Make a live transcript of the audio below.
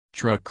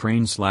truck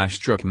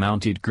crane/truck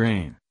mounted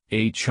crane,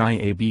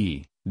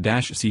 HIAB,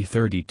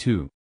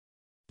 C32.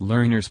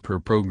 Learners per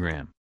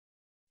program.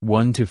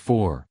 1 to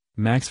 4,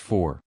 max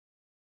 4.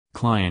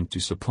 Client to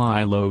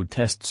supply load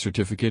test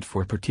certificate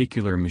for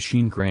particular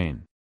machine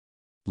crane.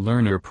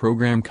 Learner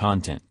program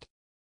content.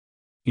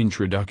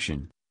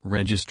 Introduction,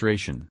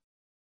 registration.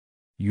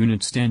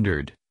 Unit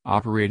standard,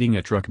 operating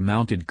a truck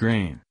mounted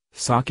crane,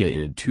 saqa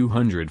HIAB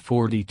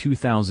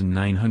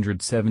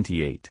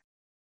 242978.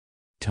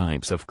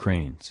 Types of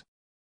cranes.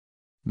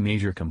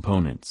 Major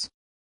components.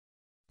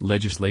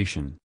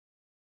 Legislation.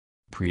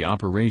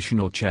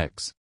 Pre-operational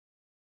checks.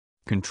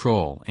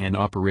 Control and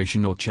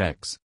operational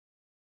checks.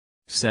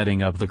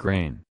 Setting up the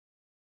crane.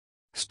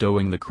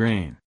 Stowing the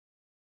crane.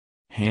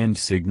 Hand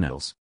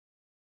signals.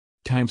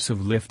 Types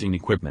of lifting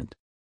equipment.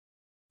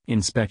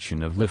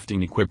 Inspection of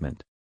lifting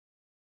equipment.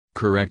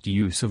 Correct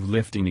use of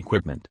lifting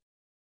equipment.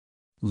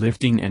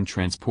 Lifting and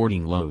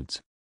transporting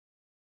loads.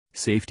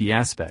 Safety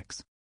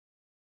aspects.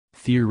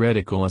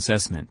 Theoretical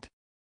assessment.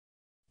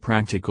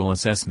 Practical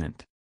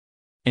assessment.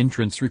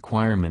 Entrance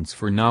requirements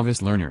for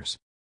novice learners.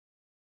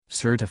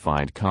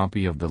 Certified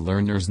copy of the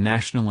learner's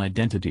national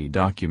identity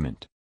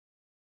document.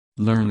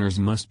 Learners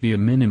must be a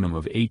minimum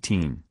of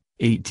 18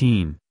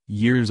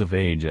 years of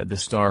age at the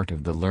start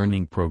of the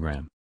learning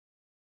program.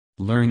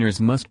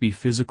 Learners must be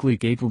physically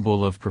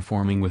capable of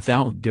performing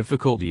without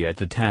difficulty at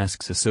the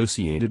tasks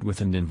associated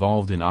with and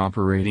involved in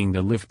operating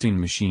the lifting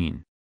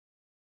machine.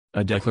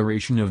 A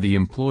declaration of the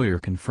employer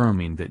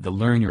confirming that the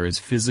learner is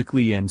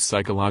physically and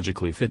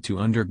psychologically fit to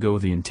undergo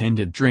the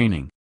intended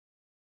training.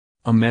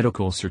 A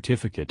medical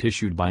certificate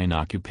issued by an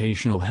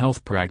occupational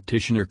health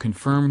practitioner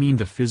confirming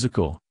the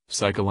physical,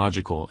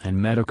 psychological and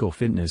medical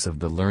fitness of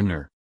the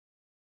learner.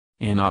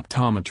 An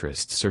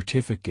optometrist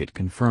certificate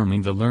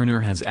confirming the learner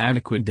has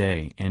adequate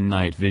day and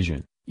night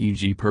vision,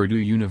 e.g. Purdue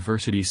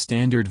University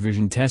Standard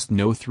Vision Test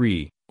No.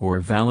 3, or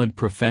a valid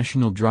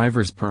professional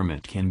driver's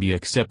permit can be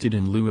accepted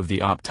in lieu of the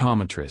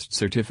optometrist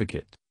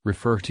certificate.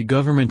 Refer to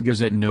Government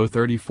Gazette No.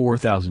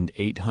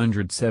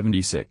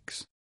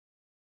 34876.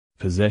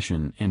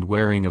 Possession and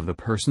wearing of the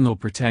personal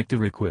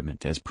protective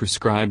equipment as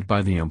prescribed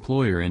by the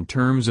employer in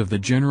terms of the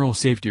General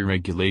Safety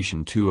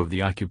Regulation 2 of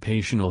the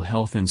Occupational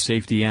Health and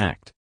Safety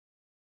Act.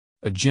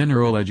 A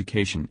General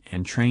Education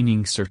and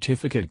Training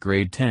Certificate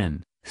Grade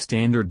 10,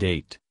 Standard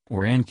 8,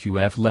 or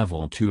NQF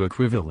Level 2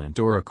 equivalent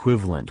or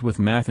equivalent with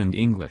Math and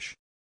English.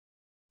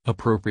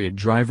 Appropriate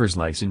driver's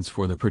license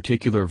for the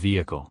particular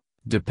vehicle,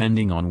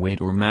 depending on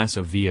weight or mass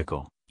of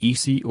vehicle,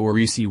 EC or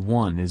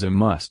EC1 is a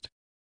must.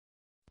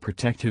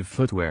 Protective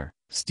footwear,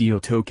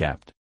 steel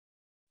toe-capped.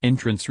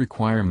 Entrance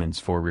requirements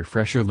for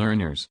refresher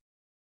learners.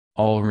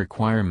 All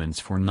requirements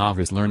for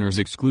novice learners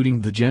excluding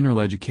the General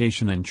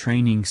Education and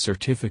Training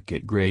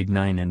Certificate Grade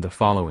 9 and the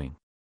following.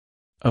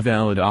 A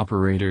valid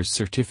operator's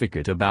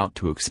certificate about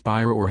to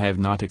expire or have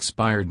not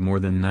expired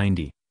more than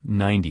 90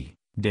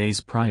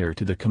 days prior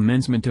to the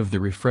commencement of the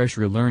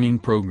refresher learning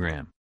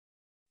program.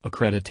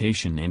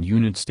 Accreditation and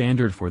unit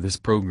standard for this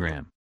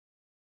program.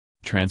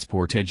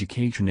 Transport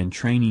Education and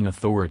Training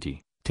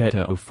Authority,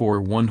 TETA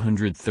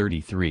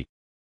 04-133.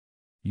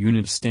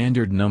 Unit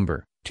Standard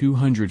Number,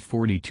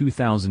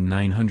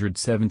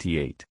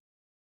 242,978.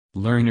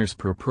 Learners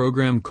per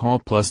program call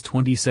plus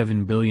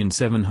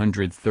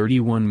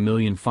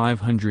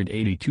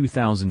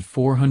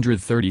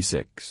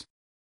 27,731,582,436.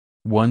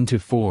 1 to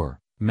 4,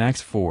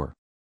 max 4.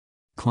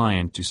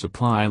 Client to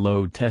supply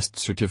load test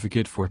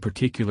certificate for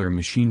particular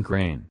machine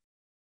crane.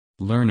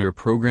 Learner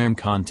program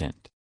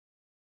content.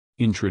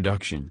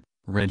 Introduction,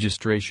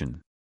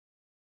 registration.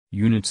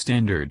 Unit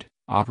standard,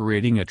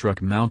 operating a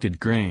truck mounted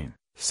crane,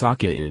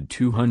 saqa HIAB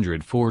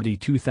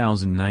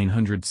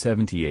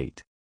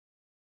 242,978.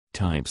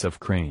 Types of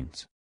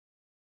cranes.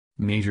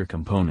 Major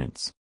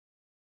components.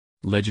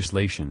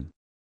 Legislation.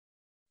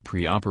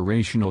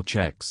 Pre-operational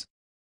checks.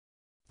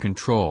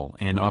 Control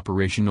and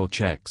operational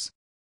checks.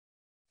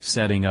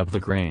 Setting up the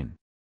crane.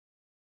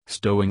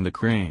 Stowing the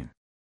crane.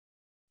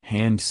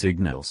 Hand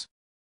signals.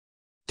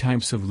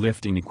 Types of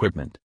lifting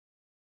equipment.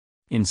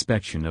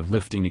 Inspection of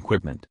lifting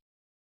equipment.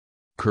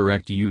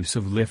 Correct use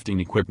of lifting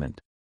equipment.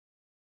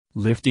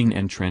 Lifting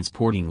and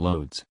transporting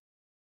loads.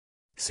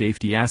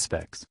 Safety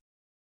aspects.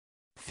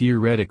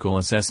 Theoretical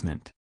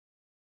assessment.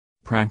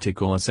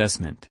 Practical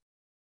assessment.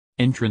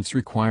 Entrance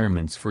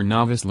requirements for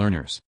novice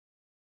learners.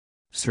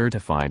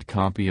 Certified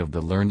copy of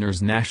the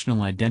learner's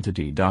national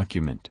identity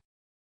document.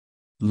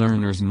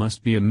 Learners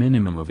must be a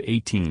minimum of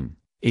 18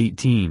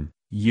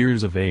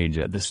 years of age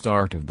at the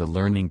start of the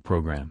learning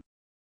program.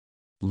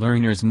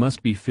 Learners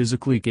must be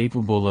physically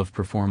capable of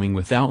performing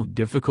without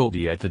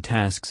difficulty at the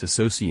tasks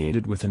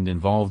associated with and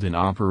involved in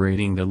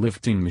operating the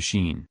lifting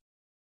machine.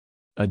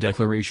 A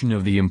declaration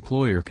of the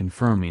employer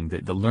confirming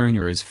that the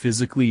learner is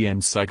physically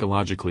and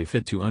psychologically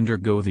fit to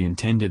undergo the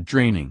intended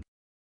training.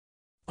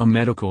 A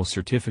medical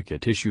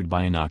certificate issued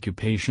by an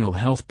occupational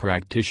health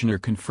practitioner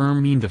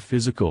confirming the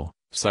physical,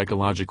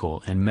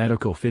 psychological and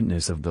medical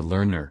fitness of the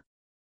learner.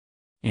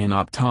 An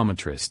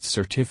optometrist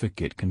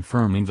certificate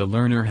confirming the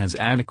learner has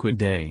adequate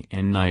day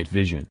and night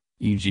vision,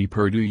 e.g.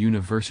 Purdue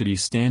University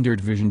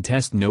Standard Vision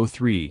Test No.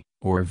 3,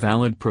 or a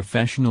valid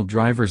professional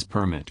driver's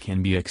permit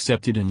can be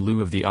accepted in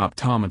lieu of the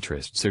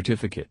optometrist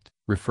certificate.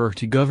 Refer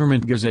to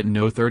Government Gazette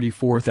No.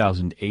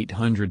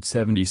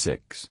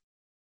 34876.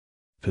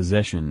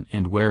 Possession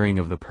and wearing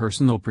of the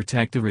personal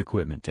protective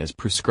equipment as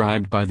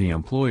prescribed by the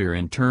employer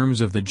in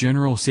terms of the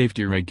General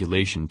Safety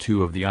Regulation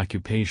 2 of the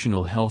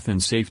Occupational Health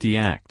and Safety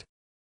Act.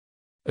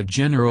 A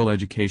General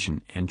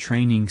Education and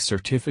Training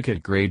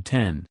Certificate Grade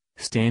 10,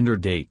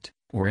 Standard 8,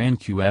 or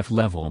NQF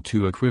Level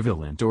 2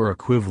 equivalent or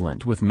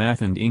equivalent with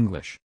Math and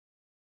English.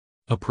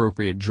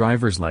 Appropriate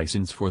driver's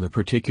license for the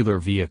particular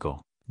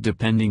vehicle,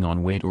 depending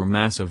on weight or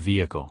mass of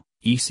vehicle,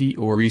 EC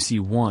or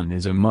EC1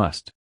 is a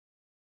must.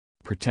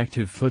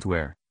 Protective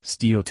footwear,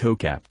 steel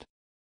toe-capped.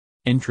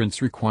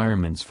 Entrance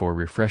requirements for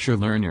refresher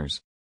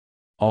learners.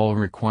 All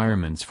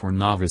requirements for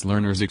novice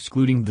learners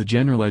excluding the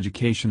General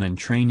Education and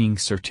Training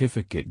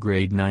Certificate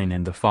Grade 9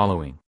 and the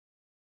following.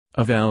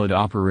 A valid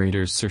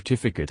operator's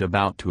certificate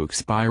about to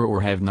expire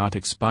or have not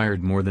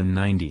expired more than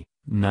 90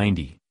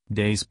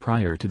 days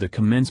prior to the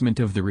commencement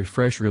of the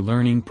refresher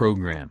learning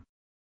program.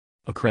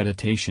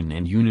 Accreditation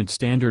and unit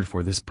standard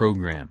for this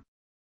program.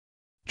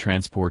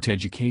 Transport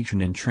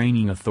Education and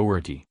Training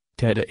Authority,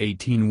 TEDA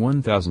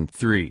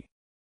 18-1003.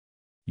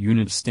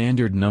 Unit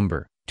Standard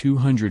Number,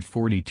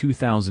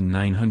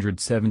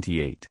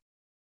 242,978.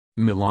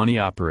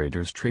 Milani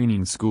Operators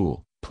Training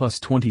School, plus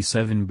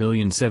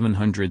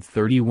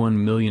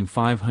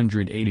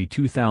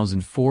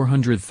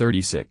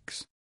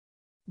 27,731,582,436.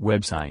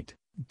 Website,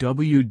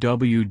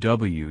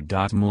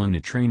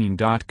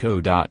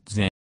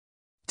 www.milanitraining.co.za.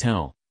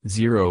 Tel,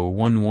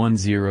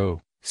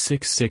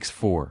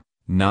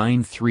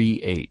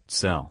 0110-664-938.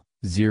 Cell,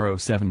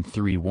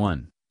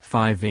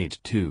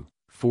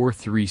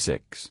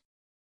 0731-582-436.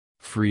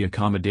 Free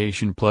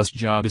accommodation plus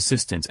job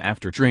assistance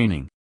after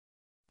training.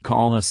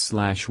 Call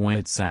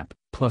us/WhatsApp,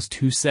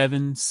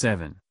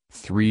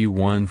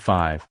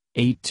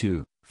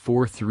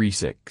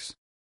 +277-315-82436.